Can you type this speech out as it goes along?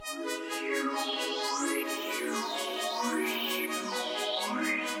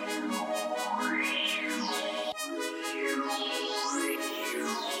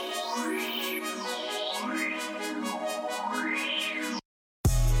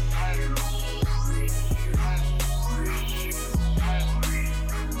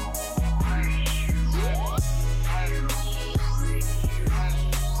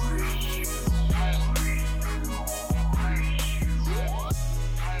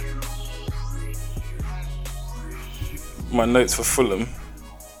My notes for Fulham.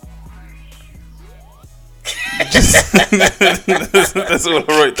 That's all I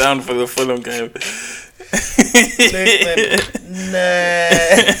wrote down for the Fulham game.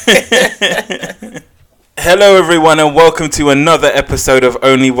 Hello everyone and welcome to another episode of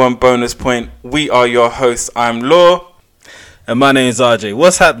Only One Bonus Point. We are your hosts. I'm Law. And my name is RJ.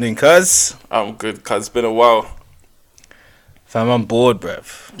 What's happening, cuz? I'm good, cuz. It's been a while. Fam, I'm bored,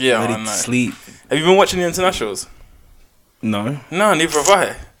 bruv. Yeah, ready I know. to sleep. Have you been watching the internationals? No. No, neither have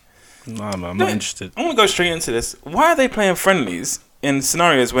I. No, man, I'm not interested. I'm going to go straight into this. Why are they playing friendlies in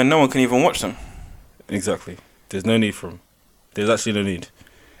scenarios where no one can even watch them? Exactly. There's no need for them. There's actually no need.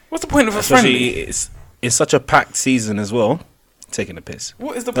 What's the point of a Especially, friendly? it's such a packed season as well. Taking a piss.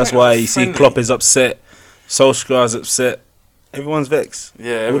 What is the point That's of why a you see friendly? Klopp is upset. Solskjaer's upset. Everyone's vexed.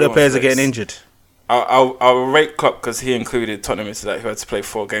 Yeah, All their players are vexed. getting injured. I'll rate Klopp because he included Tottenham into that, who had to play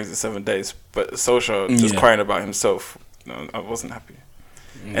 4 games in 7 days. But Solskjaer just crying about himself. No, I wasn't happy.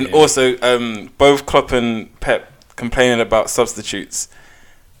 And also, both Klopp and Pep complaining about substitutes.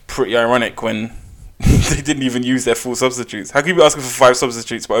 Pretty ironic when they didn't even use their full substitutes. How can you be asking for 5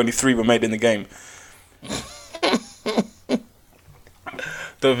 substitutes but only 3 were made in the game?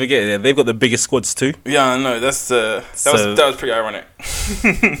 Don't forget, they've got the biggest squads too. Yeah, I know. That was pretty ironic.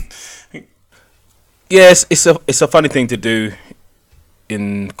 Yes, it's a funny thing to do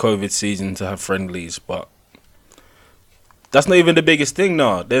in COVID season to have friendlies, but that's not even the biggest thing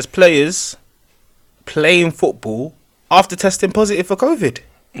now. There's players playing football after testing positive for COVID.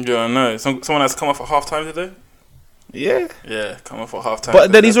 Yeah, I know. Someone has come off at half-time today? Yeah. Yeah, come off at half-time.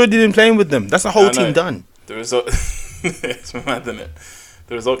 But then he's already been playing with them. That's the whole team done. The result... it's mad, isn't it?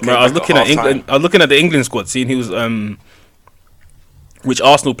 The result came Bro, I was back looking at half-time. England. I was looking at the England squad, seeing who was which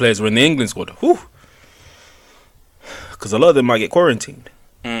Arsenal players were in the England squad. Whew. Because a lot of them might get quarantined.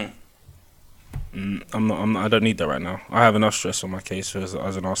 Mm. I don't need that right now. I have enough stress on my case as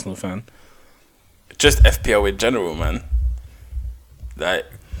an Arsenal fan. Just FPL in general, man. Like,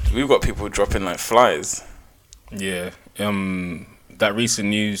 we've got people dropping like flies. Yeah. That recent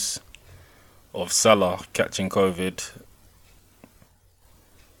news of Salah catching COVID.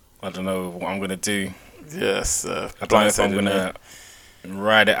 I don't know what I'm gonna do. Yes. I don't know if I'm gonna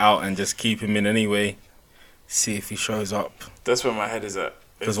ride it out and just keep him in anyway. See if he shows up. That's where my head is at.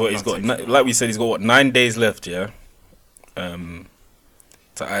 Because what he's got, like we said, he's got 9 days left, yeah, to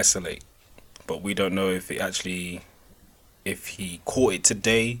isolate. But we don't know if he caught it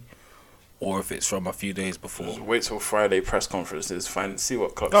today, or if it's from a few days before. Just wait till Friday press conferences. See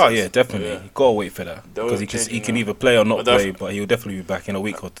what Klopp Oh says. yeah, definitely. Yeah. You gotta wait for that because he can either play or not play, but he'll definitely be back in a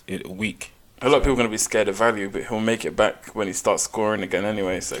week. A lot of people are going to be scared of value, but he'll make it back when he starts scoring again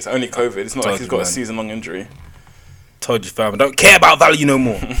anyway. So it's only COVID. It's not like he's got a season-long injury. Told you, fam. I don't care about value no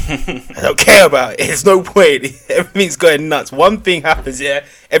more. I don't care about it. It's no point. Everything's going nuts. One thing happens, yeah.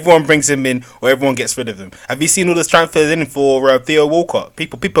 Everyone brings him in, or everyone gets rid of him. Have you seen all those transfers in for Theo Walcott?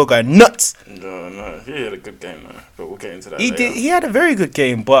 People are going nuts. No, he had a good game though, but we'll get into that. Later. He had a very good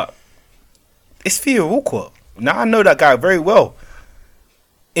game, but it's Theo Walcott. Now I know that guy very well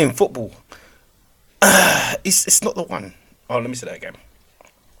in football. It's not the one. Oh, let me say that again.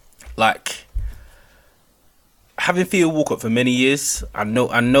 Like, having Theo Walcott for many years, I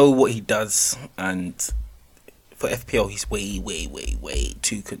know what he does, and for FPL he's way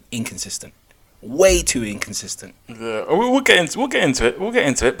too inconsistent. Way too inconsistent. Yeah, we'll get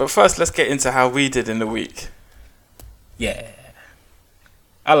into it. But first, let's get into how we did in the week. Yeah,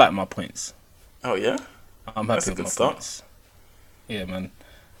 I like my points. Oh yeah, I'm That's happy a with good my start. points. Yeah, man.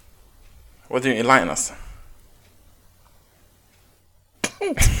 What do you enlighten us?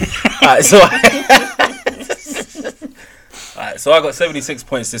 Alright, so I got 76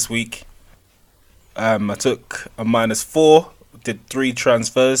 points this week. I took a -4, did 3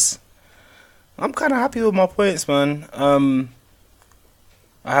 transfers. I'm kind of happy with my points, man.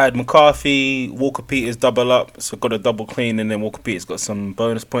 I had McCarthy, Walker Peters double up, so got a double clean, and then Walker Peters got some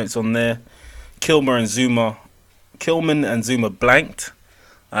bonus points on there. Kilman and Zuma blanked.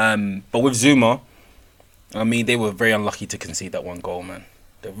 But with Zuma, I mean, they were very unlucky to concede that 1 goal, man.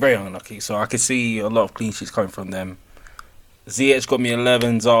 They're very unlucky. So I could see a lot of clean sheets coming from them. ZH got me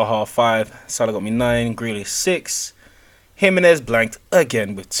 11, Zaha 5, Salah got me 9, Grealish 6, Jimenez blanked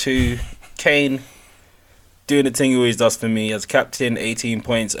again with 2, Kane doing the thing he always does for me as captain, 18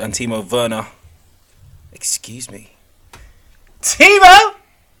 points, and Timo Werner, excuse me, Timo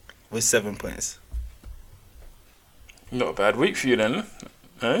with 7 points. Not a bad week for you then,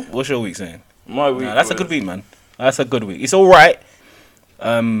 eh? What's your week saying? My week. Nah, that's a good week, man. That's a good week. It's all right.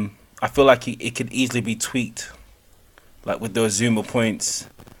 I feel like it could easily be tweaked, like with those Zuma points.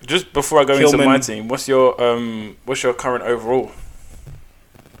 Just before I go into my team, what's your current overall?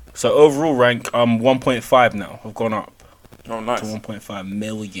 So overall rank, I'm 1.5 now. I've gone up. Oh, nice. To 1.5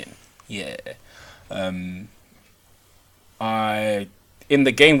 million. Yeah. I in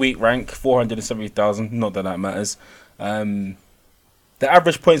the game week rank 470,000. Not that matters. The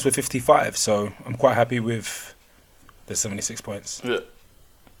average points were 55, so I'm quite happy with the 76 points. Yeah.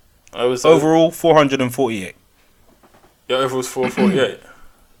 Overall 448. Your overall's 448.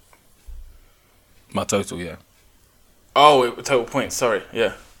 My total, yeah. Oh, total points. Sorry,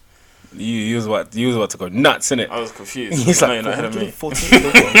 yeah. You was about to go nuts, innit? I was confused. He's like, you're not ahead of me. What?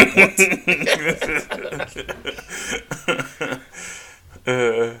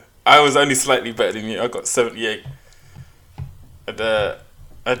 I was only slightly better than you. I got 78. And,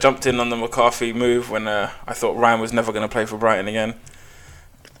 I jumped in on the McCarthy move when I thought Ryan was never going to play for Brighton again.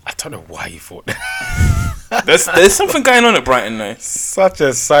 I don't know why you thought there's something going on at Brighton though. Such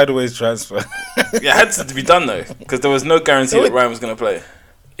a sideways transfer. It had to be done though, because there was no guarantee that Ryan was going to play.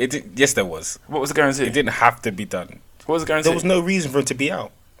 Yes, there was. What was the guarantee? It didn't have to be done. What was the guarantee? There was no reason for him to be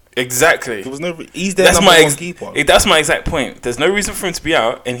out. Exactly. There was no. He's their number one keeper. That's my exact point. There's no reason for him to be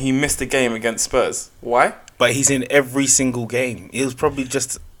out, and he missed a game against Spurs. Why? But he's in every single game. It was probably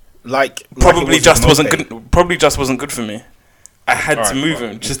just probably just wasn't good for me. I had to move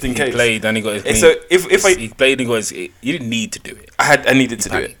him just in case. He played and he got his. So if he played and got his, you didn't need to do it. I needed to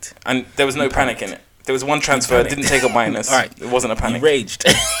do it, and there was no panic in it. There was one transfer, didn't take a minus. Right. It wasn't a panic. He raged.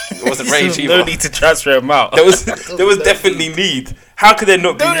 It wasn't rage either. No need to transfer him out. There was definitely need. How could there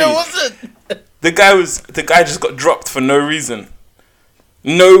not be need? There wasn't. The guy just got dropped for no reason.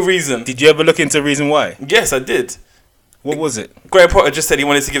 No reason. Did you ever look into the reason why? Yes, I did. What was it? Graham Potter just said he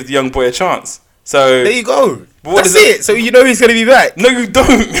wanted to give the young boy a chance. So there you go. That's it. So you know he's going to be back. No, you don't.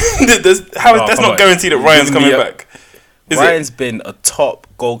 That's not guaranteed that Ryan's coming back. Ryan's been a top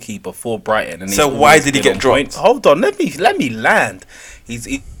goalkeeper for Brighton, and so why did he get dropped? Hold on, let me land.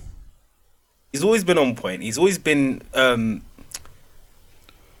 He's always been on point. He's always been a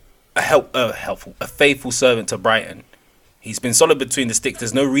faithful servant to Brighton. He's been solid between the sticks.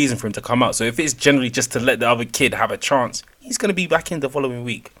 There's no reason for him to come out. So if it's generally just to let the other kid have a chance, he's going to be back in the following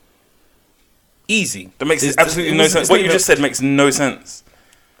week. Easy. That makes absolutely no sense. What you just said makes no sense.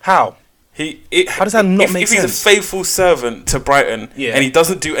 How? How does that not make sense? If he's a faithful servant to Brighton and he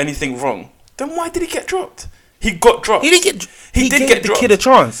doesn't do anything wrong, then why did he get dropped? He got dropped. He did get the kid a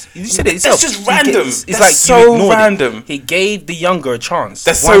chance. You said it yourself. That's just random. It's like so random. He gave the younger a chance.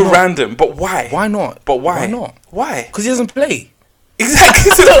 That's so random. But why? Why not? But why? Why not? Why? Because he doesn't play.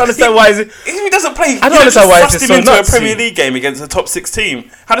 Exactly. I don't understand why. If he doesn't play, I don't understand why it's him so into nuts. a Premier League game against a top 6 team.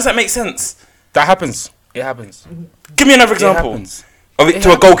 How does that make sense? That happens. It happens. Give me another example of it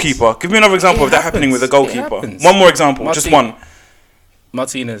to a goalkeeper. Give me another example of that happening with a goalkeeper. One more example, just one.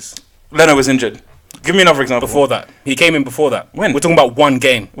 Martinez. Leno was injured. Give me another example. Before that, he came in before that. When? We're talking about one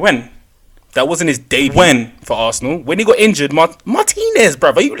game. When? That wasn't his debut. When? For Arsenal. When he got injured, Martinez,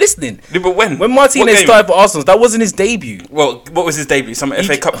 bruv, are you listening? Yeah, but when? When Martinez started for Arsenal, that wasn't his debut. Well, what was his debut? Some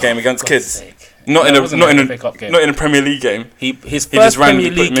FA Cup game against kids. Not in a Premier League game. His first Premier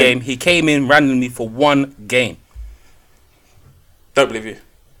League game, he came in randomly for one game. Don't believe you.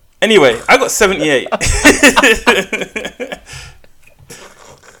 Anyway, I got 78.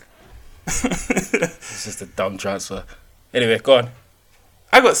 It's just a dumb transfer. Anyway, go on.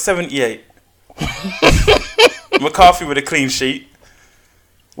 I got 78. McCarthy with a clean sheet.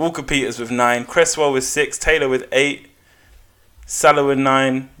 Walker Peters with 9. Cresswell with 6. Taylor with 8. Salah with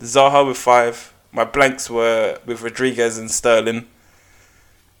 9. Zaha with 5. My blanks were with Rodriguez and Sterling.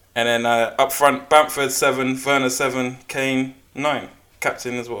 And then up front, Bamford 7. Werner 7. Kane 9.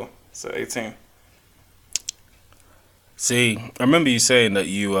 Captain as well. So 18. See, I remember you saying that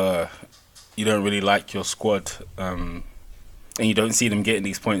you don't really like your squad, and you don't see them getting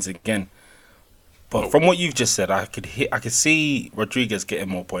these points again. But from what you've just said, I could see Rodriguez getting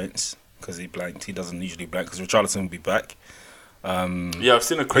more points because he blanked. He doesn't usually blank because Richarlison will be back. Yeah, I've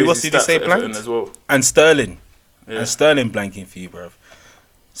seen a crazy stat for Everton as well. And Sterling. Yeah. And Sterling blanking for you, bruv.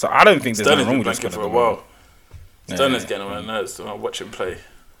 So I don't think there's nothing wrong with this for a while. Sterling's getting on my nerves, so I watch him play.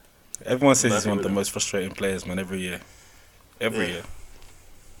 Everyone says he's one of the most frustrating players, man, every year. every year.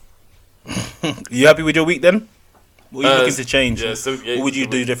 You happy with your week then? What are you looking to change? Yeah, what would you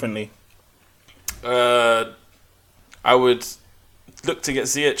do differently? I would look to get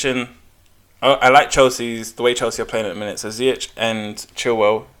Ziyech in. I like the way Chelsea are playing at the minute. So Ziyech and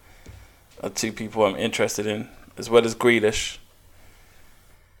Chilwell are two people I'm interested in, as well as Grealish,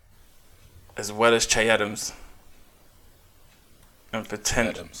 as well as Che Adams. And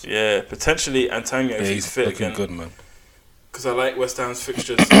potentially Antonio if he's fit looking again. Good, man. Because I like West Ham's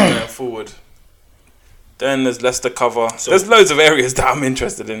fixtures going forward. Then there's Leicester cover. So, there's loads of areas that I'm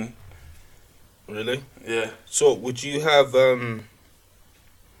interested in. Really? Yeah. So would you have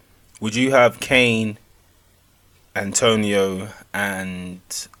Kane, Antonio, and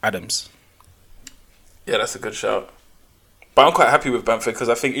Adams? Yeah, that's a good shout. But I'm quite happy with Bamford because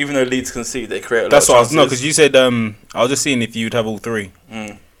I think even though Leeds concede, they create a lot That's of what chances. I was because you said I was just seeing if you'd have all three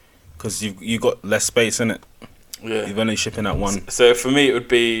because you got less space in it. Yeah, you've only shipping out one. So for me,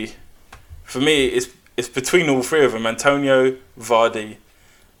 it's between all three of them: Antonio, Vardy,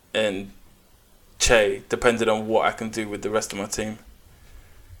 and Che. Depending on what I can do with the rest of my team.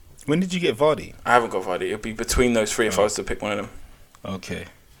 When did you get Vardy? I haven't got Vardy. It'd be between those three if I was to pick one of them. Okay.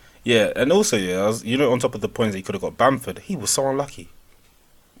 Yeah, and also, on top of the points that he could have got Bamford, he was so unlucky.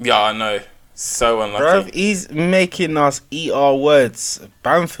 Yeah, I know. So unlucky. Bruv, he's making us eat our words.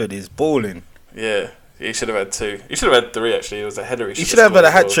 Bamford is balling. Yeah, he should have had 2. He should have had 3, actually. It was a header. He should have had a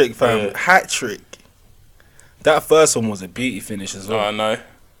hat-trick, fam. Yeah. Hat-trick. That first one was a beauty finish as well. Oh, I know.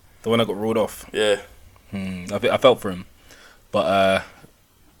 The one that got ruled off. Yeah. I felt for him. But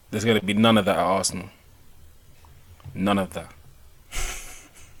there's going to be none of that at Arsenal. None of that.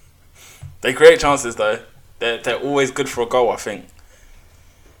 They create chances though. They're always good for a goal. I think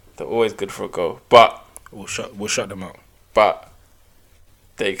they're always good for a goal. But we'll shut them out. But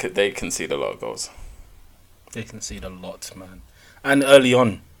they concede a lot of goals. They concede a lot, man, and early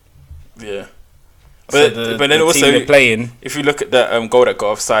on. Yeah. But then also playing. If you look at that goal that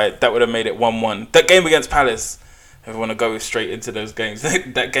got offside, that would have made it 1-1. That game against Palace. If we want to go straight into those games,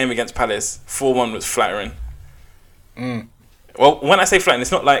 that game against Palace, 4-1 was flattering. Well, when I say flattering,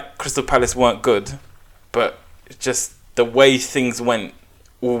 it's not like Crystal Palace weren't good, but it's just the way things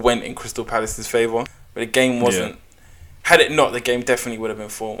all went in Crystal Palace's favour. But the game wasn't. Yeah. Had it not, the game definitely would have been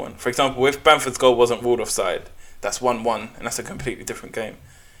 4-1. For example, if Bamford's goal wasn't ruled offside, that's 1-1, and that's a completely different game.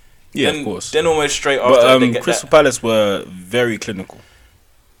 Yeah, of course. Then almost straight after, they get Crystal Palace were very clinical.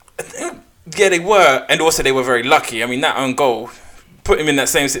 Yeah, they were, and also they were very lucky. I mean, that own goal put him in that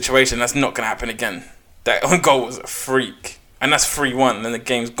same situation. That's not going to happen again. That own goal was a freak. And that's 3-1, and the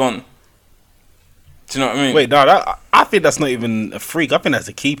game's gone. Do you know what I mean? Wait, no, I think that's not even a freak. I think that's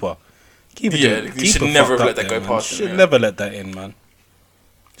a keeper. You should never have let that go past him. Should never let that in, man.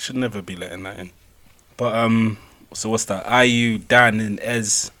 Should never be letting that in. But, so what's that? Ayew, Dan, and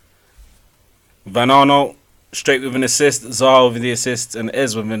Ez. Van Arnold, straight with an assist. Zaha with the assist, and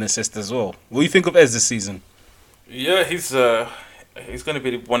Ez with an assist as well. What do you think of Ez this season? Yeah, he's going to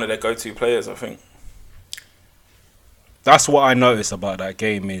be one of their go-to players, I think. That's what I noticed about that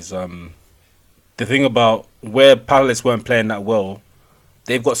game is the thing about where Palace weren't playing that well,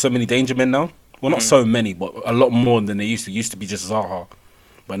 they've got so many danger men now. Well, not so many, but a lot more than they used to. It used to be just Zaha.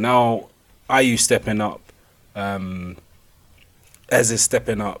 But now Ayew stepping up, Ez is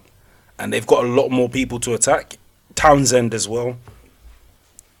stepping up, and they've got a lot more people to attack. Townsend as well.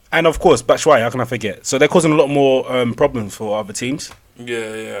 And of course, Batshuayi, how can I forget? So they're causing a lot more problems for other teams.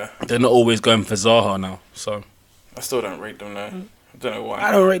 Yeah. They're not always going for Zaha now, so... I still don't rate them, though. I don't know why.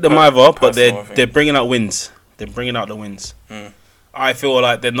 I don't rate them either, but they're bringing out wins. They're bringing out the wins. I feel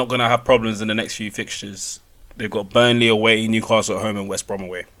like they're not going to have problems in the next few fixtures. They've got Burnley away, Newcastle at home, and West Brom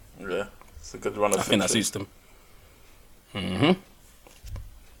away. Yeah, it's a good run of I think that suits them.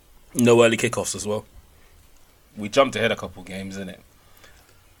 No early kickoffs as well. We jumped ahead a couple games, innit?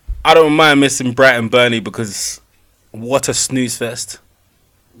 I don't mind missing Brighton Burnley because what a snooze fest.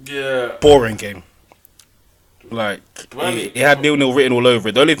 Yeah. Boring game. Like, it had 0-0 written all over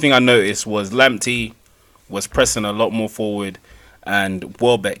it. The only thing I noticed was Lamptey was pressing a lot more forward, and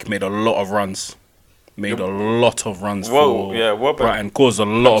Welbeck made a lot of runs. For Brighton. Caused a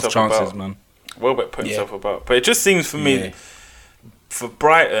lot of chances, man. Welbeck put himself about. But it just seems for me, for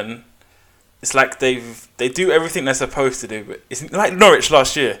Brighton, it's like they do everything they're supposed to do. But it's like Norwich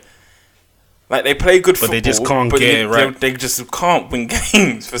last year. Like, they play good football, but they just can't get it right. They just can't win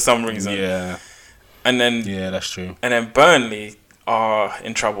games for some reason. Yeah. And then that's true. And then Burnley are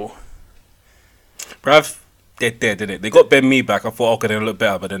in trouble. Bruv, they're dead, didn't it? They got Ben Mee back. I thought, okay, they'll look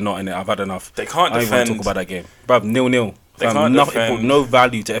better, but they're not in it. I've had enough. They can't defend. I don't even talk about that game. Bruv, 0-0. They can't defend. No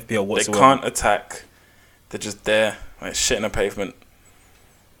value to FPL whatsoever. They can't attack. They're just there. Like shit in a pavement.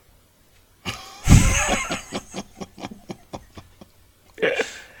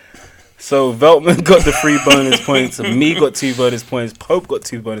 So Veltman got the 3 bonus points, me got 2 bonus points, Pope got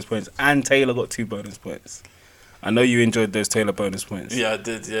 2 bonus points, and Taylor got 2 bonus points. I know you enjoyed those Taylor bonus points. Yeah, I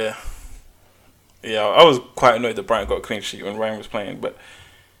did, yeah. Yeah, I was quite annoyed that Brian got a clean sheet when Ryan was playing, but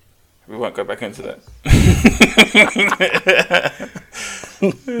we won't go back into that.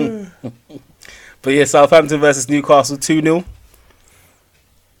 But yeah, Southampton versus Newcastle 2-0.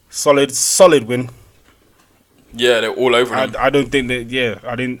 Solid win. Yeah, they're all over them. I don't think that. Yeah,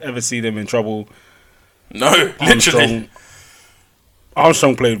 I didn't ever see them in trouble. No, literally.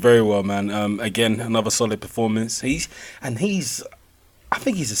 Armstrong played very well, man. Again, another solid performance. I think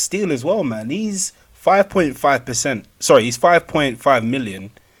he's a steal as well, man. He's 5.5%. Sorry, he's 5.5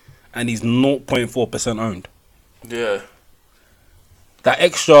 million, and he's 0.4% owned. Yeah. That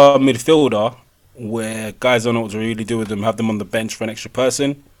extra midfielder, where guys don't know what to really do with them, have them on the bench for an extra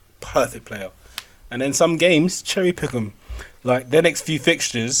person. Perfect player. And then some games, cherry pick them. Like their next few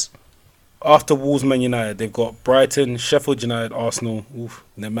fixtures, after Wolves, Man United, they've got Brighton, Sheffield United, Arsenal, and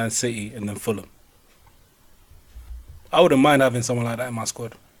then Man City, and then Fulham. I wouldn't mind having someone like that in my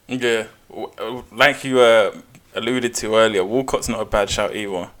squad. Yeah. Like you alluded to earlier, Walcott's not a bad shout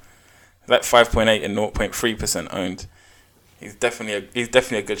either. Like 5.8 and 0.3% owned. He's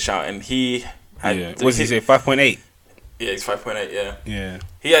definitely a good shout, and he had. Yeah. What did he say? 5.8. Yeah, he's 5.8. Yeah. Yeah.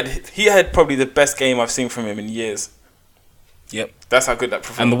 He had probably the best game I've seen from him in years. Yep. That's how good that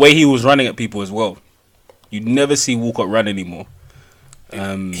performance. And the way he was running at people as well. You never see Walcott run anymore. I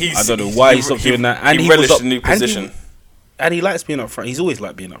don't know why he stopped doing that. And he relished the new position. And he likes being up front. He's always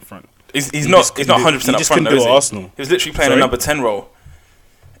liked being up front. He's not 100% up front. He just couldn't do it at Arsenal. He was literally playing a number 10 role.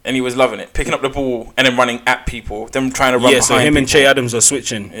 And he was loving it, picking up the ball and then running at people, them trying to run behind so him people. and Che Adams are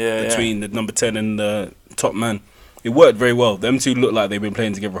switching between the number 10 and the top man. It worked very well. Them two look like they've been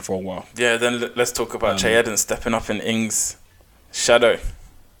playing together for a while. Yeah, then let's talk about Che Adams stepping up in Ings' shadow.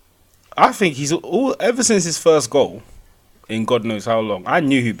 I think he's ever since his first goal, in God knows how long, I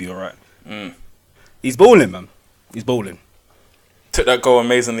knew he'd be alright. He's balling, man. He's balling. Took that goal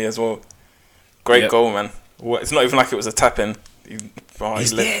amazingly as well. Great goal, man. It's not even like it was a tap-in. He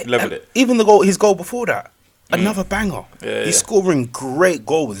leveled it. Even his goal before that, another banger. Yeah, he's scoring great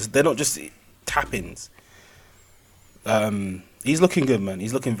goals. They're not just tap-ins. He's looking good, man.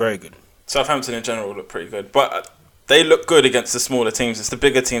 He's looking very good. Southampton in general look pretty good, but they look good against the smaller teams. It's the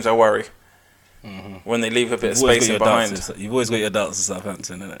bigger teams I worry when they leave a bit of space in behind. You've always got your doubts in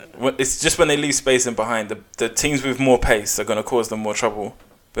Southampton, innit? It's just when they leave space in behind, the teams with more pace are going to cause them more trouble.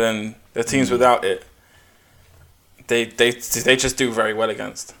 But then the teams without it, they just do very well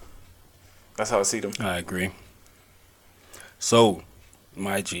against. That's how I see them. I agree. So,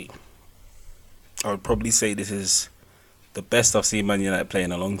 my G, I would probably say this is the best I've seen Man United play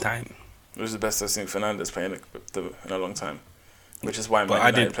in a long time. It was the best I've seen Fernandes play in a long time, which is why Man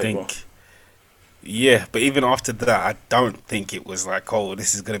United played well. Yeah, but even after that, I don't think it was like, oh,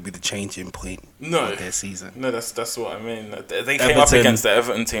 this is going to be the changing point of their season. No, that's what I mean. They came up against the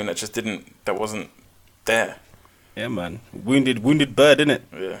Everton team that wasn't there. Yeah, man. Wounded bird, innit?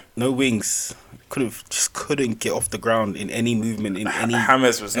 Yeah. No wings. Couldn't get off the ground in any movement, in any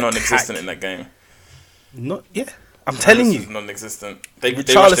James was non-existent in that game. I'm telling you. Non-existent. They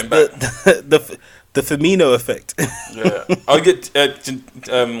rushed him back. The Firmino effect. Yeah. I'll get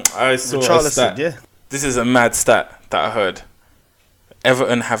I saw a stat. Yeah. This is a mad stat that I heard.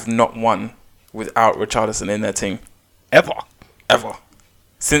 Everton have not won without Richarlison in their team. Ever.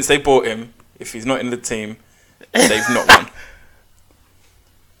 Since they bought him, if he's not in the team, they've not won.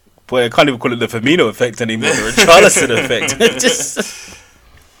 Boy, I can't even call it the Firmino effect anymore. The Richarlison effect. Just,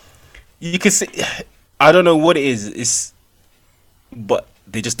 you can see. I don't know what it is. But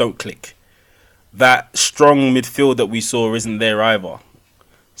they just don't click. That strong midfield that we saw isn't there either.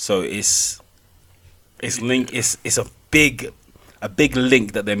 So it's a big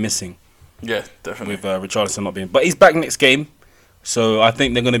link that they're missing. Yeah, definitely. With Richarlison not being, but he's back next game, so I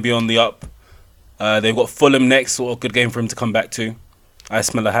think they're going to be on the up. They've got Fulham next, sort of good game for him to come back to. I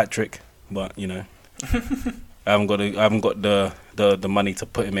smell a hat trick, but you know, I haven't got the money to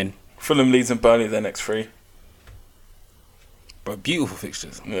put him in. Fulham, Leeds, and Burnley their next three. But beautiful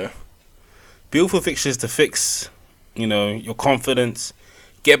fixtures. Yeah, beautiful fixtures to fix, you know, your confidence,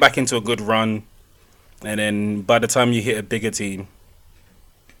 get back into a good run, and then by the time you hit a bigger team,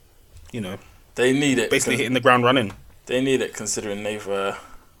 you know, they need it. Basically hitting the ground running. They need it considering they've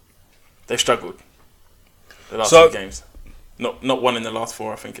struggled the last few games. Not one in the last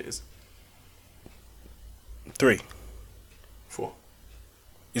 4, I think it is. 3. 4.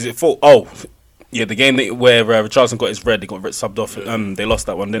 Is it 4? Oh, Yeah, the game where Richarlison got his red, they got subbed off. They lost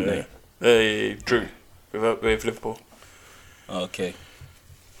that one, didn't they? They drew with Liverpool. Okay.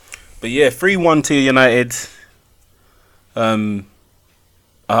 But yeah, 3-1 to United.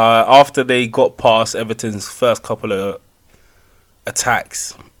 After they got past Everton's first couple of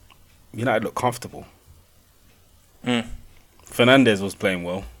attacks, United looked comfortable. Fernandes was playing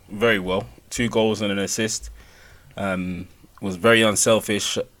well, very well. 2 goals and an assist. Was very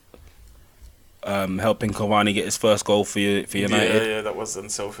unselfish, helping Cavani get his first goal for United. Yeah, that was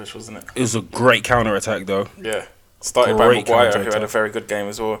unselfish, wasn't it? It was a great counter-attack, though. Yeah. Started by Maguire, who had a very good game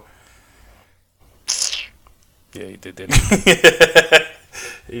as well. Yeah, he did, didn't he?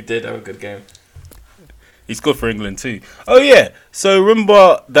 He did have a good game. He's good for England too. Oh yeah, so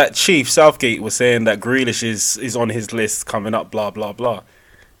remember that Chief Southgate was saying that Grealish is on his list coming up, blah blah blah.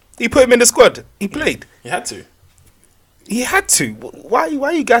 He put him in the squad. He played. He had to. He had to. Why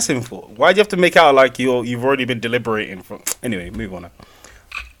are you gassing for? Why do you have to make out like you've already been deliberating for? Anyway, move on.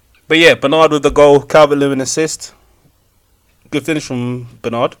 But yeah, Bernard with the goal, Calvert-Lewin assist. Good finish from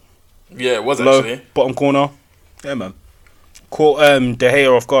Bernard. Yeah, it was low, actually. Bottom corner. Yeah, man. Caught De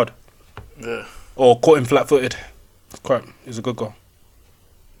Gea off guard. Yeah. Or caught him flat-footed. Crap. It was a good goal.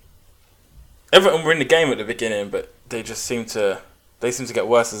 Everton were in the game at the beginning, but they just seemed to get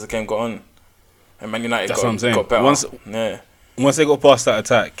worse as the game got on. And Man United got better. Once they got past that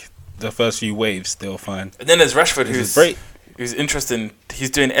attack, the first few waves, they were fine. And then there's Rashford, who's interesting. He's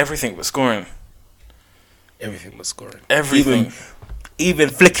doing everything but scoring. Everything but scoring. Everything. Even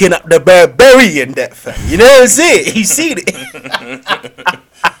flicking up the barbarian, that fam. You know what I'm saying? He's seen it.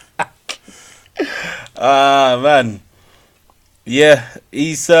 Man. Yeah,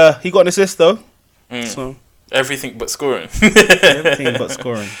 he got an assist though. So everything but scoring. Everything but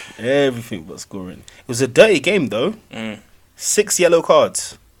scoring. Everything but scoring. It was a dirty game though. 6 yellow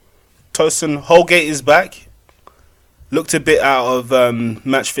cards. Tosin Holgate is back. Looked a bit out of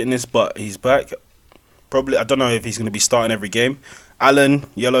match fitness, but he's back. Probably, I don't know if he's going to be starting every game. Allen,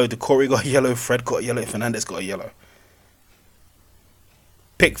 yellow. Decore got a yellow. Fred got a yellow. Fernandes got a yellow.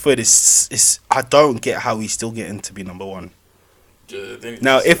 Pickford is I don't get how he's still getting to be number 1.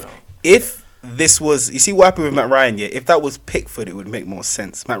 Now, if this was, you see what happened with Matt Ryan, yeah? If that was Pickford, it would make more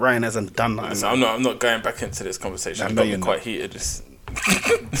sense. Matt Ryan hasn't done that. Listen, I'm not going back into this conversation. I'm getting quite heated. It's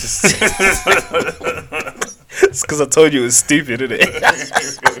because I told you it was stupid, isn't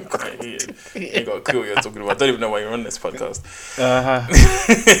it? Quite heated. You ain't got a clue what you're talking about. I don't even know why you're on this podcast.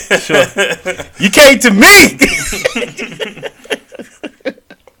 Sure. You came to me.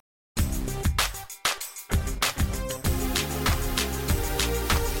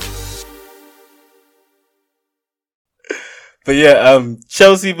 But yeah,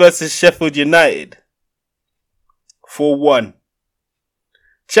 Chelsea versus Sheffield United. 4-1.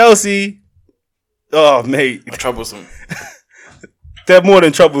 Chelsea, oh mate, troublesome. They're more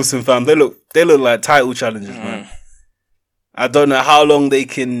than troublesome, fam. They look like title challengers, man. I don't know how long they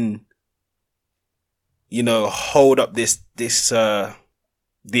can, hold up this the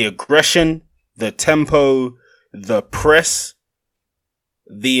aggression, the tempo, the press,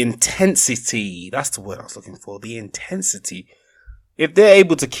 the intensity. That's the word I was looking for. The intensity. If they're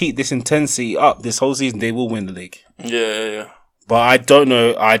able to keep this intensity up this whole season, they will win the league. Yeah. But I don't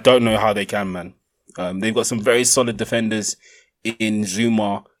know how they can, man. They've got some very solid defenders in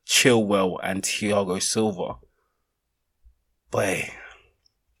Zuma, Chilwell, and Thiago Silva. But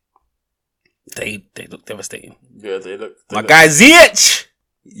they look devastating. Yeah, they look. My guy Ziyech,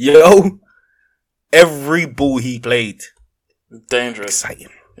 every ball he played, dangerous, exciting.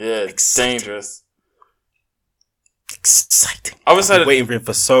 Yeah, dangerous. Exciting. I've been waiting for him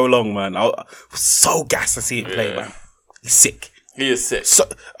for so long, man. I was so gassed to see him play, man. He's sick. He is sick.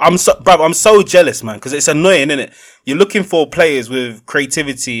 I'm so jealous, man, because it's annoying, isn't it? You're looking for players with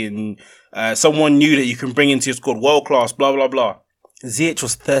creativity and someone new that you can bring into your squad, world class, blah blah blah. Ziyech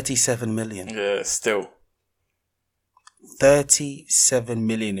was 37 million. Yeah, still 37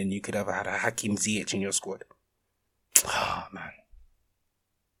 million, and you could have had a Hakim Ziyech in your squad. Oh man.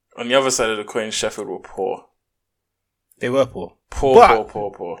 On the other side of the coin, Sheffield were poor. They were poor.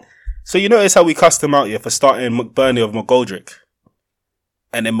 Poor. So you notice how we cussed him out here for starting McBurney over McGoldrick.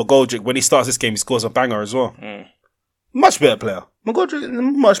 And then McGoldrick, when he starts this game, he scores a banger as well. Much better player. McGoldrick is a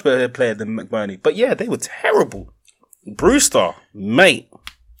much better player than McBurney. But yeah, they were terrible. Brewster, mate.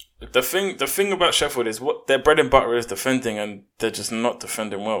 The thing about Sheffield is what their bread and butter is defending, and they're just not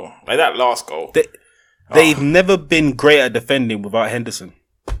defending well. Like that last goal. They've never been great at defending without Henderson.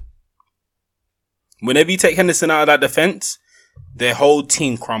 Whenever you take Henderson out of that defense, their whole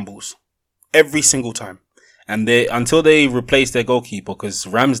team crumbles. Every single time. And until they replace their goalkeeper, because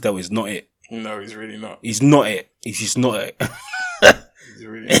Ramsdale is not it. No, he's really not. He's not it. He's just not it. He's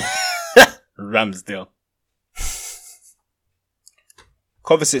really not. Ramsdale.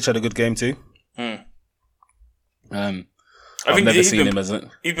 Kovacic had a good game too. I I've think never seen him as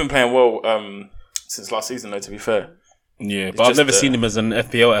he's been playing well since last season, though, to be fair. Yeah, but I've never seen him as an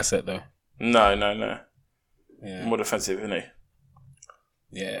FPL asset, though. No. Yeah. More defensive, isn't he?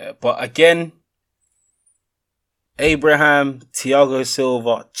 Yeah, but again, Abraham, Thiago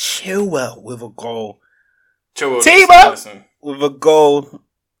Silva, Chilwell with a goal. Tiba with a goal.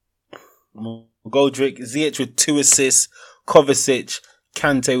 Goldrick, Ziyech with 2 assists. Kovacic,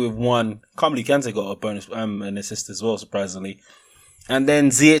 Kante with 1. Can't believe Kante got a bonus, an assist as well, surprisingly. And then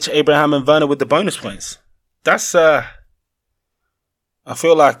Ziyech, Abraham, and Werner with the bonus points. That's, I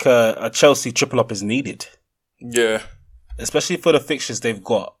feel like a Chelsea triple up is needed. Yeah. Especially for the fixtures they've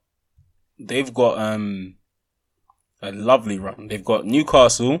got. They've got, a lovely run. They've got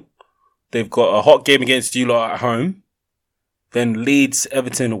Newcastle. They've got a hot game against you lot at home. Then Leeds,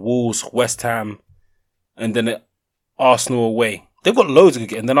 Everton, Wolves, West Ham. And then Arsenal away. They've got loads of good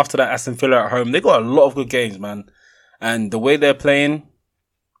games. And then after that, Aston Villa at home. They've got a lot of good games, man. And the way they're playing,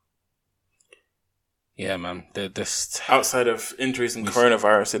 yeah, man, they're just... Outside of injuries and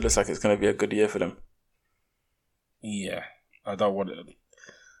coronavirus, it looks like it's going to be a good year for them. Yeah. I don't want it.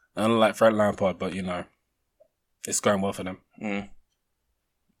 I don't like Frank Lampard, but, you know, it's going well for them.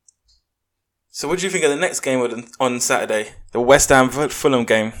 So what do you think of the next game on Saturday? The West Ham Fulham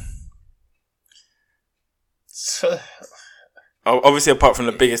game? Obviously, apart from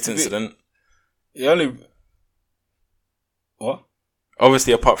the biggest incident. The only... What?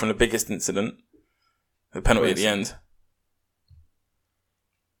 Obviously, apart from the biggest incident. The penalty at the end.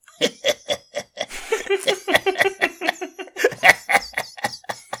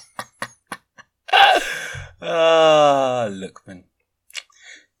 Look, man.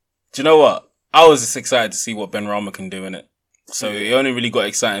 Do you know what? I was just excited to see what Benrahma can do in it. So it only really got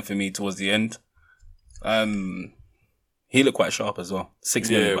exciting for me towards the end. He looked quite sharp as well. 6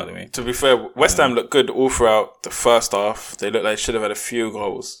 minutes, by the way. To be fair, West Ham looked good all throughout the first half. They looked like they should have had a few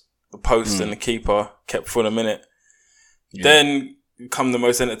goals. The post and the keeper kept Fulham in it. Yeah. Then come the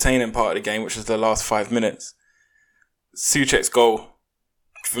most entertaining part of the game, which is the last 5 minutes. Souček's goal,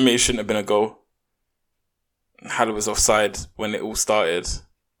 for me, shouldn't have been a goal. Haller was offside when it all started.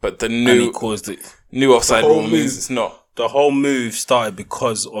 But the new offside rule means it's not. The whole move started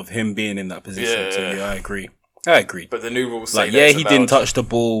because of him being in that position. Yeah. So I agree. But the new rules say he didn't touch the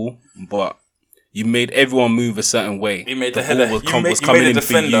ball, but you made everyone move a certain way. You made the header. You made the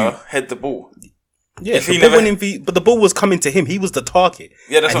defender head the ball. Yeah, but the ball was coming to him. He was the target.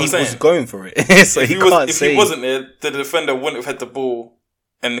 Yeah, that's what I'm saying. He was going for it. So he wasn't there, the defender wouldn't have had the ball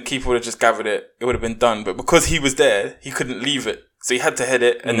and the keeper would have just gathered it. It would have been done. But because he was there, he couldn't leave it. So he had to head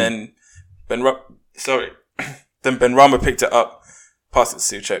it, and then Benrahma picked it up, passed it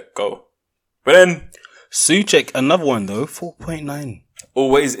to Souček, goal. But then Souček, another one though, 4.9.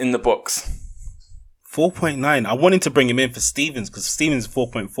 Always in the box. 4.9. I wanted to bring him in for Stevens because Stevens is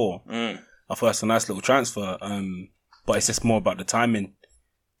 4.4. I thought that's a nice little transfer. But it's just more about the timing.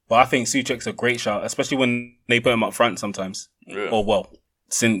 But I think Souček's a great shout, especially when they put him up front sometimes. Yeah.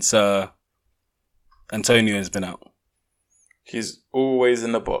 Since Antonio has been out. He's always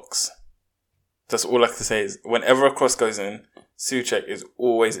in the box. That's all I can say is whenever a cross goes in, Souček is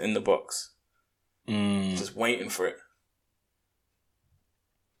always in the box. Just waiting for it.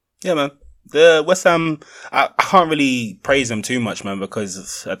 Yeah, man. The West Ham, I can't really praise them too much, man,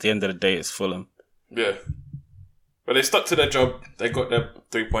 because at the end of the day, it's Fulham. Yeah. But they stuck to their job. They got their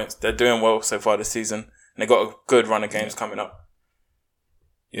 3 points. They're doing well so far this season. And they got a good run of games coming up.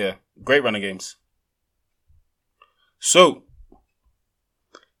 Yeah. Great run of games. So,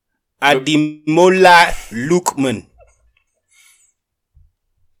 Ademola Lookman.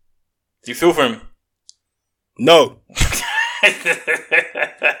 Do you feel for him? No.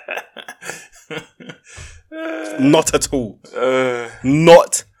 Not at all.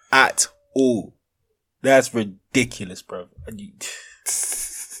 Not at all. That's ridiculous, bro.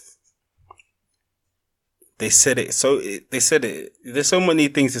 They said it. There's so many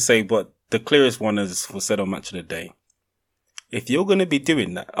things to say, but the clearest one was said on Match of the Day. If you're going to be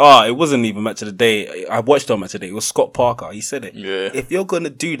doing that... it wasn't even Match of the Day. I watched on Match of the Day. It was Scott Parker. He said it. Yeah. If you're going to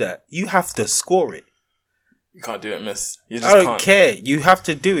do that, you have to score it. You can't do it, miss. You just I don't care. You have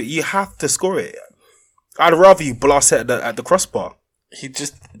to do it. You have to score it. I'd rather you blast it at the crossbar. He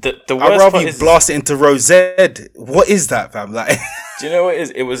just... The worst I'd rather you blast it into Rosette. What is that, fam? Like... Do you know what it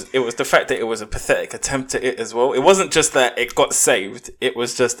is? It was the fact that it was a pathetic attempt at it as well. It wasn't just that it got saved. It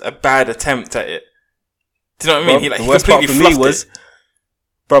was just a bad attempt at it. Do you know what I mean? The worst part for me was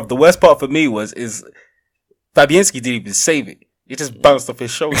Bruv, the worst part for me is Fabianski didn't even save it. It just bounced off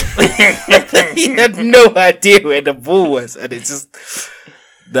his shoulder. He had no idea where the ball was, and it's just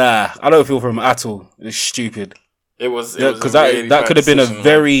I don't feel for him at all. It's stupid. It was because that could have been a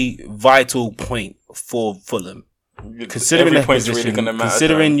very vital point for Fulham. Considering the position, really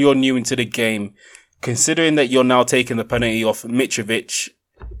considering you're new into the game, considering that you're now taking the penalty off Mitrovic,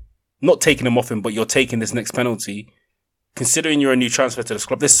 not taking him off him, but you're taking this next penalty. Considering you're a new transfer to this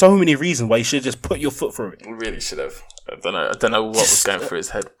club, there's so many reasons why you should just put your foot through it. We really should have. I don't know what was going through his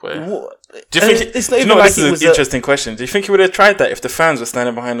head. Boy. Do you think? This is an interesting question. Do you think he would have tried that if the fans were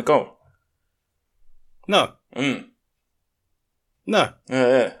standing behind the goal? No. No.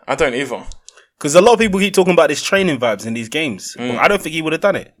 Yeah. I don't either. Because a lot of people keep talking about this training vibes in these games. But I don't think he would have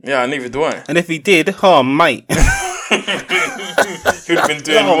done it. Yeah, neither do I. And if he did, mate. He would have been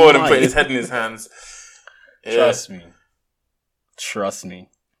doing more than putting his head in his hands. Yeah. Trust me.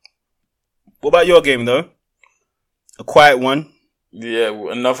 What about your game, though? A quiet one. Yeah,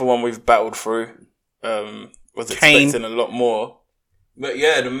 another one we've battled through. Was expecting a lot more. But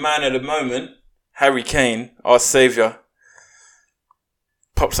yeah, the man of the moment, Harry Kane, our saviour,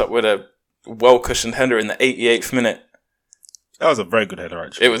 pops up with a well-cushioned header in the 88th minute. That was a very good header,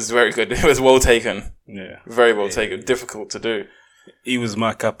 actually. It was very good. It was well taken. Yeah. Very well taken. Difficult to do. He was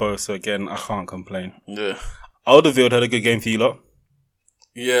my capo, so again, I can't complain. Yeah. Alderweireld had a good game for you lot.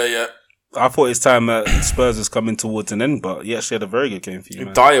 Yeah. I thought his time at Spurs was coming towards an end, but he actually had a very good game for you,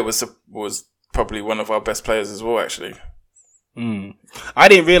 man. Dyer was probably one of our best players as well, actually. I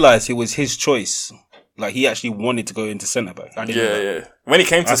didn't realise it was his choice. Like, he actually wanted to go into centre-back. Yeah. When he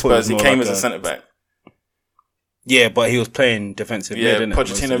came to Spurs, he came as a centre-back. Yeah, but he was playing defensive mid, didn't it?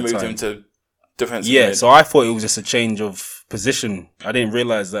 Pochettino moved him to defensive mid. Yeah, so I thought it was just a change of position. I didn't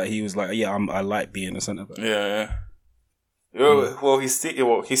realise that he was like, I like being a centre-back. Yeah. Well, he's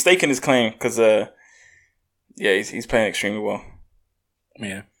staking his claim because, he's playing extremely well.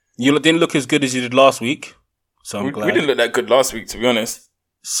 Yeah. You didn't look as good as you did last week, so I'm glad. We didn't look that good last week, to be honest.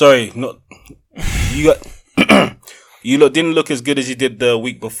 Sorry, not... You didn't look as good as you did the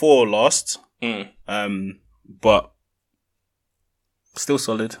week before last. But still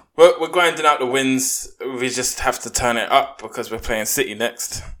solid. We're grinding out the wins. We just have to turn it up because we're playing City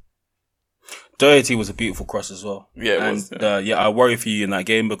next. Doherty was a beautiful cross as well. Yeah, it was. I worry for you in that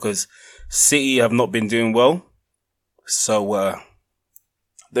game because City have not been doing well. So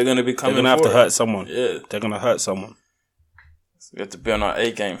they're going to be coming. They're going to have to hurt someone. Yeah, they're going to hurt someone. So we have to be on our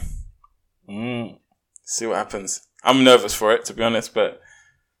A game. See what happens. I'm nervous for it, to be honest, but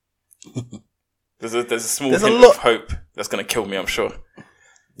there's a small hint of hope that's going to kill me, I'm sure.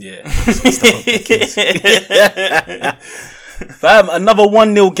 Yeah. Fam, another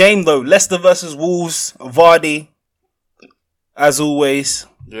 1-0 game though. Leicester versus Wolves. Vardy, as always.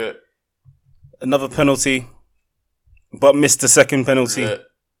 Yeah. Another penalty, but missed the second penalty. Yeah.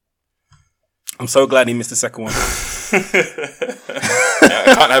 I'm so glad he missed the second one. I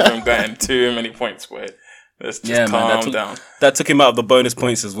can't have him getting too many points, boy. Let's just calm down. That took him out of the bonus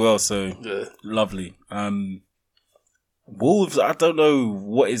points as well, so lovely. Wolves, I don't know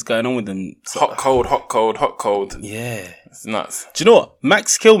what is going on with them. Hot, cold. Yeah. It's nuts. Do you know what?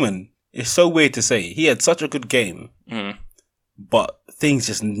 Max Kilman is so weird to say. He had such a good game, but things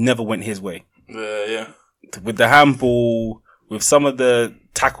just never went his way. Yeah. With the handball, with some of the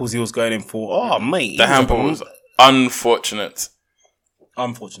tackles he was going in for. Oh, mate. The handball was unfortunate.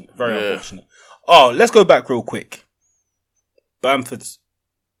 Very unfortunate. Oh, let's go back real quick. Bamford's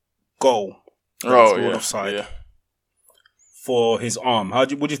goal. Offside. Yeah. For his arm. What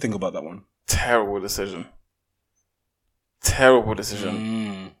do you think about that one? Terrible decision.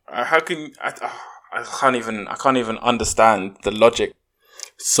 How can I can't even understand the logic.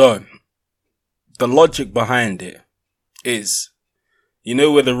 So, the logic behind it is, you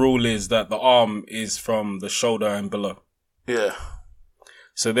know where the rule is that the arm is from the shoulder and below. Yeah.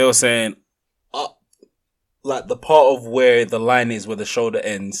 So they were saying up, like the part of where the line is where the shoulder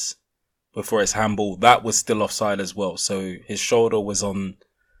ends before it's handball, that was still offside as well. So his shoulder was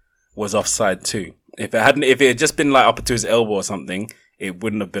offside too. If it had just been like up to his elbow or something, it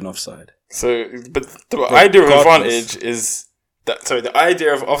wouldn't have been offside. So, but the idea of advantage is that. Sorry, the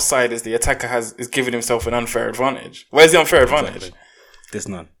idea of offside is the attacker is giving himself an unfair advantage. Where's the unfair advantage? Exactly. There's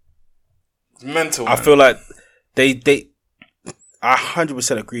none. It's mental. I feel like they. I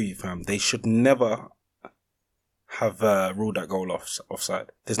 100% agree with you, fam. They should never have ruled that goal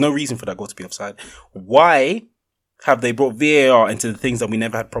offside. There's no reason for that goal to be offside. Why have they brought VAR into the things that we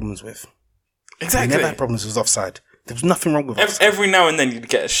never had problems with? Exactly. We never had problems with offside. There was nothing wrong with offside. Every now and then you'd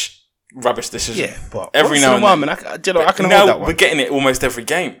get rubbish decision. Yeah, but every now and then. I can hold that one. We're getting it almost every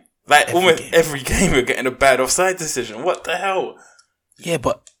game. Like every game we're getting a bad offside decision. What the hell? Yeah,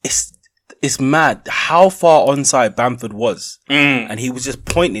 but it's mad how far onside Bamford was. And he was just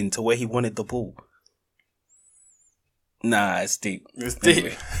pointing to where he wanted the ball. Nah, it's deep. It's deep.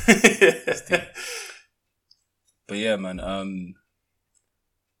 Anyway. It's deep. But yeah, man.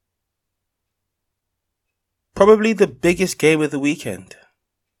 Probably the biggest game of the weekend.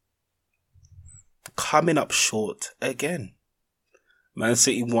 Coming up short again. Man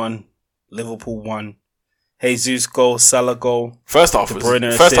City won. Liverpool won. Jesus goal, Salah goal. First half was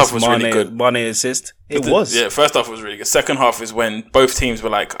really good. Mane assist. It was. Yeah, first half was really good. Second half is when both teams were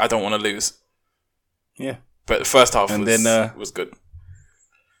like, I don't want to lose. Yeah. But the first half was good.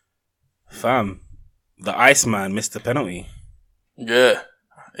 Fam, the Iceman missed the penalty. Yeah.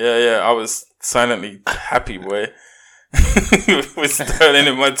 I was silently happy, boy. With Sterling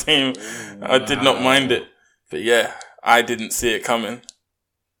in my team. I did not mind it. But yeah, I didn't see it coming.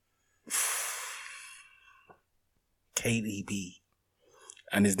 KDB.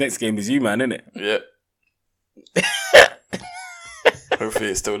 And his next game is you, man, isn't it? Yeah.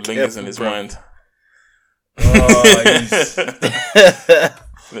 Hopefully it still lingers in his mind. Oh,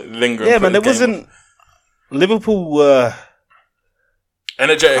 Lingering. Yeah, man, there wasn't... Liverpool were...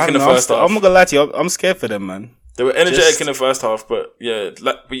 energetic in the first half. I'm not gonna lie to you, I'm scared for them, man. They were energetic in the first half, but yeah,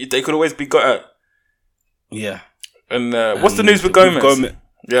 they could always be got at. Yeah. And what's the news with Gomez?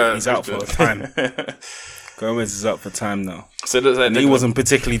 Yeah, he's out for time. Gomez is out for time now. So like he wasn't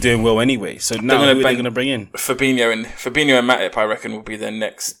particularly doing well anyway. So now who are they going to bring in? Fabinho and Matip, I reckon, will be their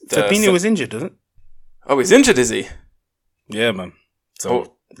next. Fabinho was injured, isn't it? Oh, he's injured, is he? Yeah, man.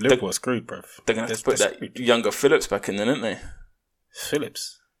 So Liverpool are screwed, bro. They're going to have to put that younger Phillips back in, then, aren't they?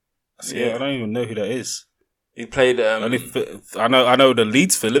 Phillips. Yeah, I don't even know who that is. He played. I know the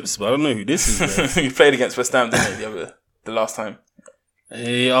Leeds Phillips, but I don't know who this is. He played against West Ham, didn't he? The last time.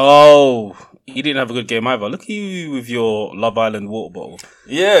 He didn't have a good game either. Look at you with your Love Island water bottle.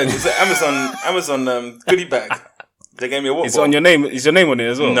 Yeah, it's an Amazon goodie bag. They gave me a water bottle. On your name. Is your name on it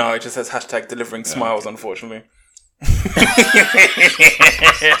as well? No, it just says # delivering smiles. Unfortunately.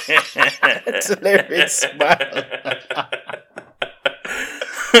 Delivering smiles.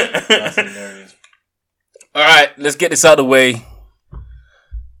 That's hilarious. All right, let's get this out of the way.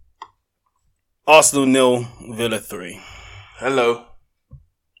 Arsenal 0, Villa 3. Hello.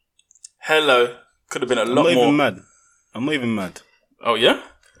 Could have been a lot more. I'm not even mad. Oh yeah?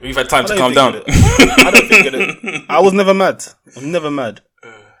 We've had time to calm down. I don't think it. I was never mad. I'm never mad.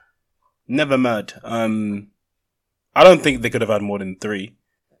 Never mad. I don't think they could have had more than 3.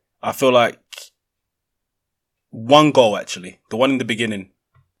 I feel like 1 goal actually, the one in the beginning.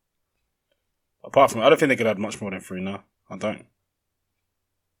 Apart from, I don't think they could have had much more than 3 now. I don't.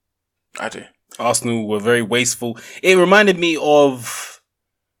 I do. Arsenal were very wasteful. It reminded me of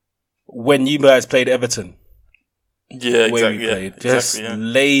when you guys played Everton. Yeah, exactly. Just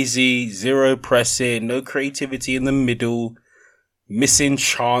lazy, zero pressing, no creativity in the middle, missing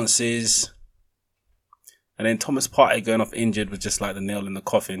chances. And then Thomas Partey going off injured was just like the nail in the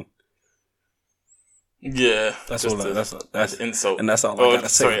coffin. Yeah, that's all. That's insult, and that's all. I gotta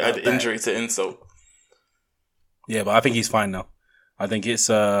say. Sorry, I had injury to insult. Yeah, but I think he's fine now. I think it's.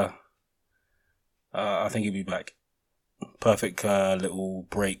 I think he'll be back. Perfect little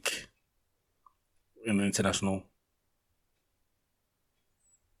break in the international.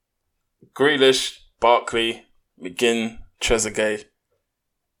 Grealish, Barkley, McGinn, Trezeguet,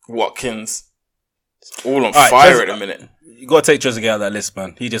 Watkins, all on fire at the minute. You got to take Trezeguet out of that list,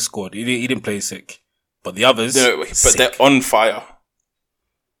 man. He just scored. He didn't play sick. But the others, but they're on fire.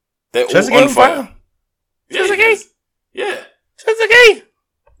 They're all on fire. Trezeguet? Yeah. Trezeguet?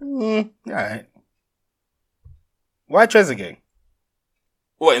 All right. Why Trezeguet?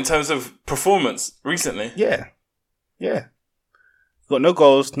 What, in terms of performance recently? Yeah. Got no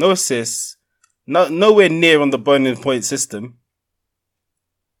goals, no assists, nowhere near on the burning point system.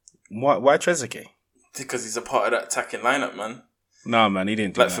 Why Trezeguet? Because he's a part of that attacking lineup, man. Nah, man, he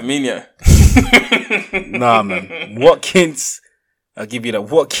didn't do that. Firmino. Nah, man. Watkins, I'll give you that.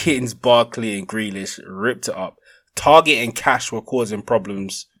 Watkins, Barkley and Grealish ripped it up. Target and Cash were causing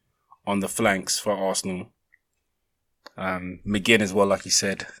problems on the flanks for Arsenal. McGinn as well, like you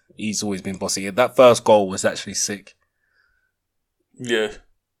said. He's always been bossy. That first goal was actually sick. Yeah.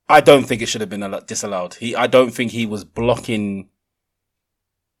 I don't think it should have been disallowed. I don't think he was blocking.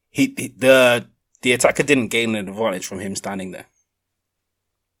 The attacker didn't gain an advantage from him standing there.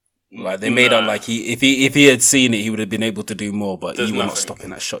 Like they made out like if he had seen it, he would have been able to do more. But you were not stopping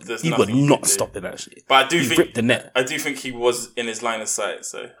that shot. You were not stopping that shit. But I do think ripped the net. I do think he was in his line of sight.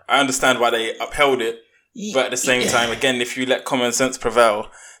 So I understand why they upheld it. But at the same time, again, if you let common sense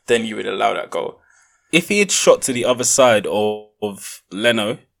prevail, then you would allow that goal. If he had shot to the other side of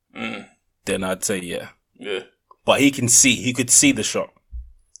Leno, then I'd say yeah. But he could see the shot.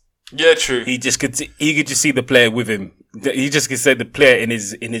 Yeah, true. He could just see the player with him. He just could see the player in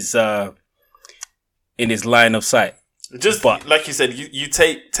his line of sight. Just but, like you said, you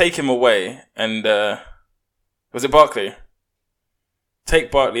take him away, and was it Barkley?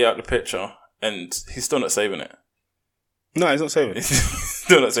 Take Barkley out the picture, and he's still not saving it. No, he's not saving it.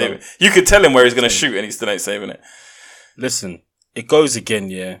 Still not saving it. You could tell him where he's going to shoot, and he still ain't saving it. Listen, it goes again.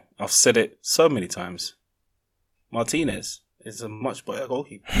 Yeah, I've said it so many times. Martinez is a much better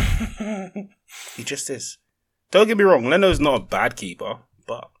goalkeeper. He just is. Don't get me wrong, Leno's not a bad keeper,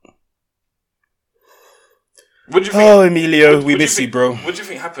 but... What do you think, Emilio, we miss you, bro. What do you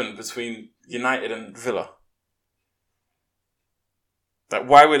think happened between United and Villa? Like,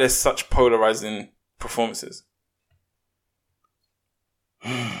 why were there such polarising performances?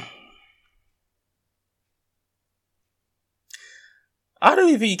 I don't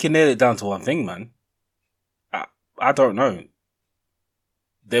even think you can nail it down to one thing, man. I don't know.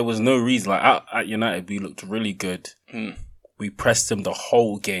 There was no reason. Like at United, we looked really good. We pressed them the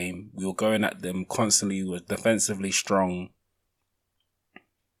whole game. We were going at them constantly. We were defensively strong.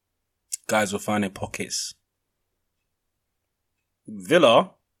 Guys were finding pockets.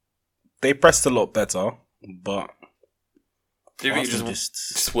 Villa, they pressed a lot better, but do you think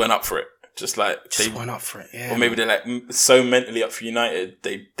just went up for it? Just went up for it, yeah. Or maybe they're like so mentally up for United,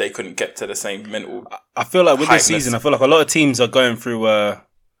 they couldn't get to the same mental. I feel like with this season, I feel like a lot of teams are going through.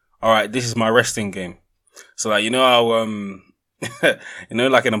 All right, this is my resting game. So like, you know how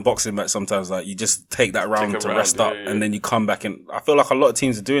like in a boxing match, sometimes like you just take that round to rest up, and then you come back. And I feel like a lot of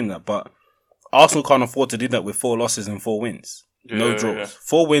teams are doing that, but Arsenal can't afford to do that with 4 losses and 4 wins, no draws. Yeah.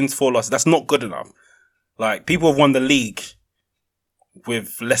 4 wins, 4 losses. That's not good enough. Like people have won the league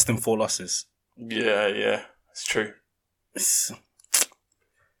with less than 4 losses. Yeah, it's true.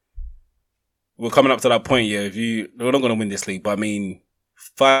 We're coming up to that point, yeah. We're not going to win this league, but I mean,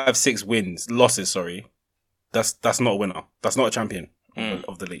 5, 6 losses. Sorry, that's not a winner. That's not a champion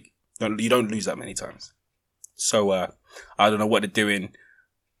of the league. You don't lose that many times. So I don't know what they're doing.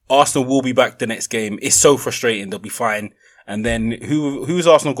 Arsenal will be back the next game. It's so frustrating. They'll be fine. And then who's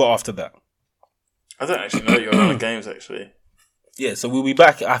Arsenal got after that? I don't actually know. You're on the games actually. Yeah, so we'll be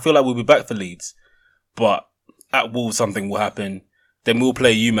back. I feel like we'll be back for Leeds, but at Wolves something will happen. Then we'll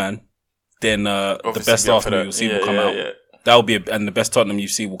play you, man. Then the best Arsenal you'll see will come out. Yeah. That'll be and the best Tottenham you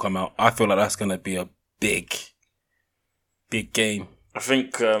see will come out. I feel like that's gonna be a big game. I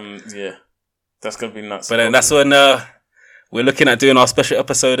think that's gonna be nuts. But then that's when we're looking at doing our special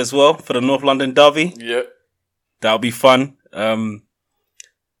episode as well for the North London Derby. Yeah, that'll be fun. Let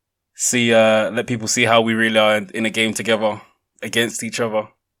people see how we really are in a game together against each other.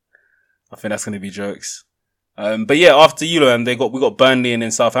 I think that's gonna be jokes. But yeah, after you, man, we got Burnley and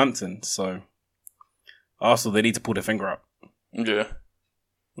then Southampton. So Arsenal, they need to pull their finger out. Yeah,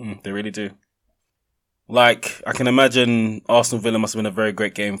 they really do. Like, I can imagine Arsenal Villa must have been a very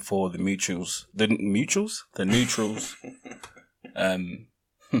great game for the neutrals. The neutrals.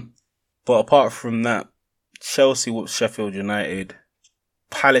 But apart from that, Chelsea whooped Sheffield United,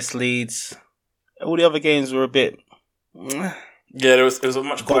 Palace Leeds. All the other games were a bit. Yeah, it was a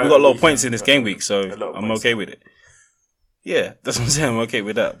much. We got a lot of points in this game week, so I'm okay with it. Yeah, that's what I'm saying. I'm okay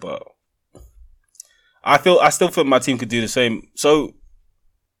with that, but I still think my team could do the same. So,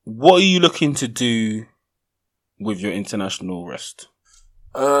 what are you looking to do with your international rest?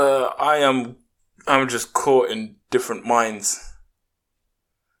 I'm just caught in different minds.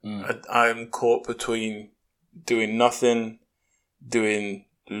 I'm caught between doing nothing, doing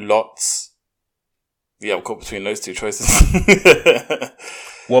lots. Yeah, I'm caught between those two choices.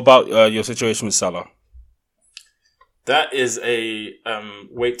 What about your situation with Salah? That is a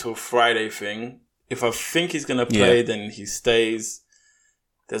wait till Friday thing. If I think he's going to play, then he stays.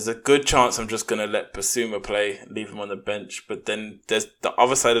 There's a good chance I'm just going to let Basuma play, leave him on the bench. But then there's the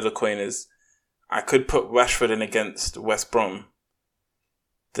other side of the coin is I could put Rashford in against West Brom.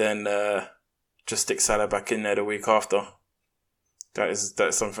 Then just stick Salah back in there the week after.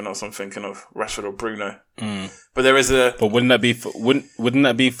 That's something else I'm thinking of. Rashford or Bruno. But there is a... But wouldn't that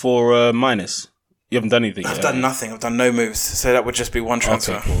be for minus? You haven't done anything yet. I've done nothing. I've done no moves. So that would just be one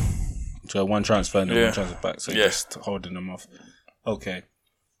transfer. Okay, cool. So one transfer and then one transfer back. So just holding them off. Okay.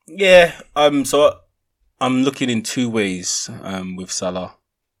 Yeah. So I'm looking in 2 ways with Salah.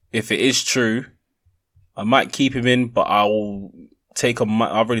 if it is true, I might keep him in, but I'll take I've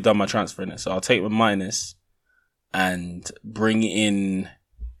already done my transfer in it, so I'll take a minus and bring in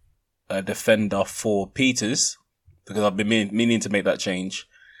a defender for Peters, because I've been meaning to make that change,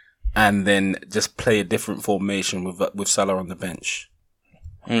 and then just play a different formation with Salah on the bench.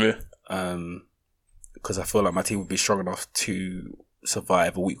 Yeah. Because I feel like my team would be strong enough to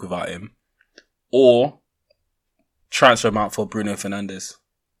survive a week without him, or transfer him out for Bruno Fernandes.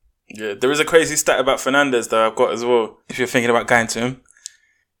 Yeah, there is a crazy stat about Fernandes that I've got as well. If you're thinking about going to him,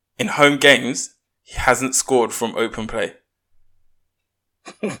 in home games, he hasn't scored from open play.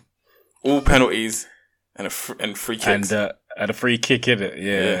 All penalties and free kicks. And a free kick, in it.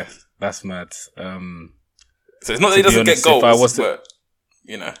 Yeah, that's mad. So it's not that he doesn't get goals, but,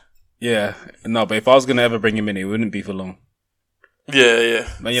 you know. Yeah, no, but if I was going to ever bring him in, it wouldn't be for long. Yeah.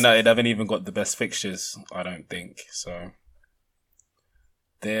 Man United haven't even got the best fixtures, I don't think. So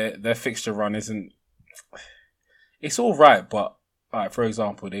their fixture run isn't... It's all right, but like, for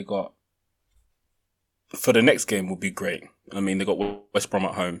example, they got... For the next game would be great. I mean, they got West Brom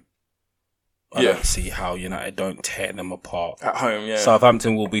at home. I don't see how United don't tear them apart. At home, yeah.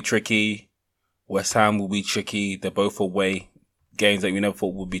 Southampton will be tricky. West Ham will be tricky. They're both away. Games that we never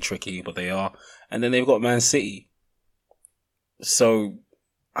thought would be tricky, but they are. And then they've got Man City. So,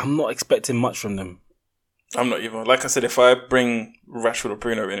 I'm not expecting much from them. I'm not even. Like I said, if I bring Rashford or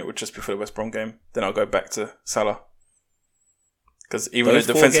Bruno in, it would just be for the West Brom game. Then I'll go back to Salah. Because even though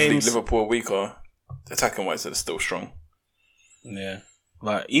defensively Liverpool are weaker, attacking-wise, they're still strong. Yeah.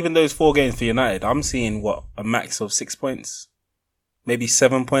 Like, even those 4 games for United, I'm seeing, a max of 6 points? Maybe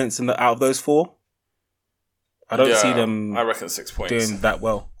 7 points out of those 4? I don't see them... I reckon 6 points. Doing that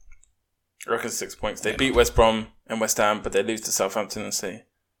well. I reckon 6 points. They beat West Brom and West Ham, but they lose to Southampton and City.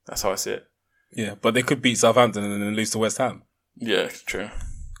 That's how I see it. Yeah, but they could beat Southampton and then lose to West Ham. Yeah, true.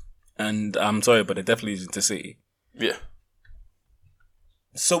 And I'm sorry, but they definitely lose to City. Yeah.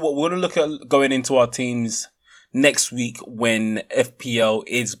 So what we're going to look at going into our teams next week when FPL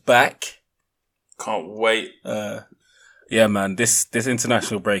is back. Can't wait. Yeah, man, this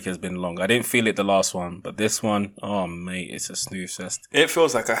international break has been long. I didn't feel it the last one, but this one, oh mate, it's a snooze fest. It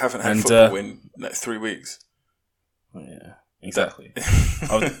feels like I haven't had football in like 3 weeks. Yeah, exactly.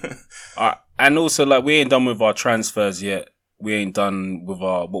 And also, like, we ain't done with our transfers yet. We ain't done with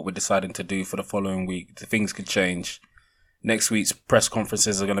what we're deciding to do for the following week. Things could change. Next week's press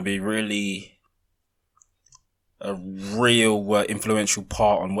conferences are going to be really a real influential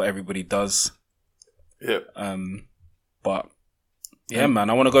part on what everybody does. Yep. But yeah,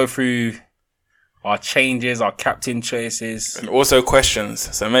 man, I want to go through our changes, our captain choices, and also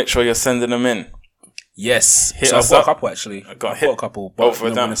questions. So make sure you're sending them in. Yes, I've got a couple actually. I've got a couple, but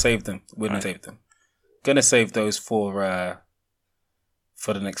we're going to save them. We're going to save them. Going to save those for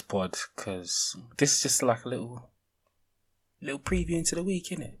the next pod, because this is just like a little preview into the week,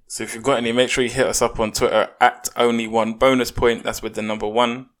 innit? So if you've got any, make sure you hit us up on Twitter at only1bonuspoint. That's with the number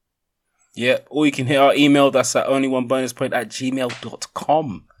 1. Yeah, or you can hit our email. That's at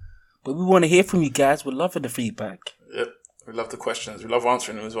only1bonuspoint@gmail.com. But we want to hear from you guys. We're loving the feedback. Yep, we love the questions. We love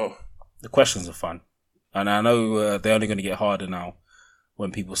answering them as well. The questions are fun. And I know they're only going to get harder now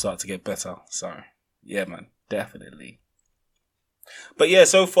when people start to get better. So, yeah, man, definitely. But yeah,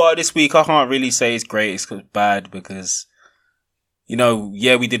 so far this week, I can't really say it's great. It's bad because,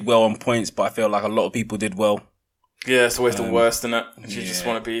 we did well on points, but I feel like a lot of people did well. Yeah, it's always the worst, isn't it? You just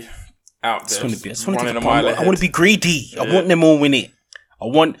want to be out there. I want to be greedy. Yeah. I want them all win it. I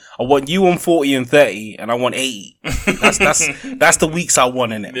want you on 40 and 30, and I want 80. That's the weeks I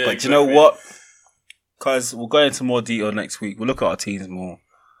want in it. Yeah, but exactly. You know what? Because we'll go into more detail next week. We'll look at our teams more.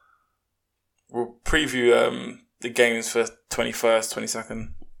 We'll preview the games for 21st,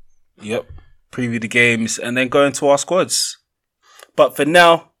 22nd. Yep. Preview the games and then go into our squads. But for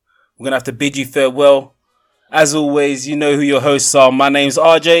now, we're going to have to bid you farewell. As always, you know who your hosts are. My name's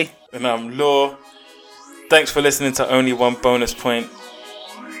RJ. And I'm Law. Thanks for listening to Only One Bonus Point.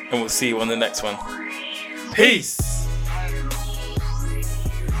 And we'll see you on the next one. Peace.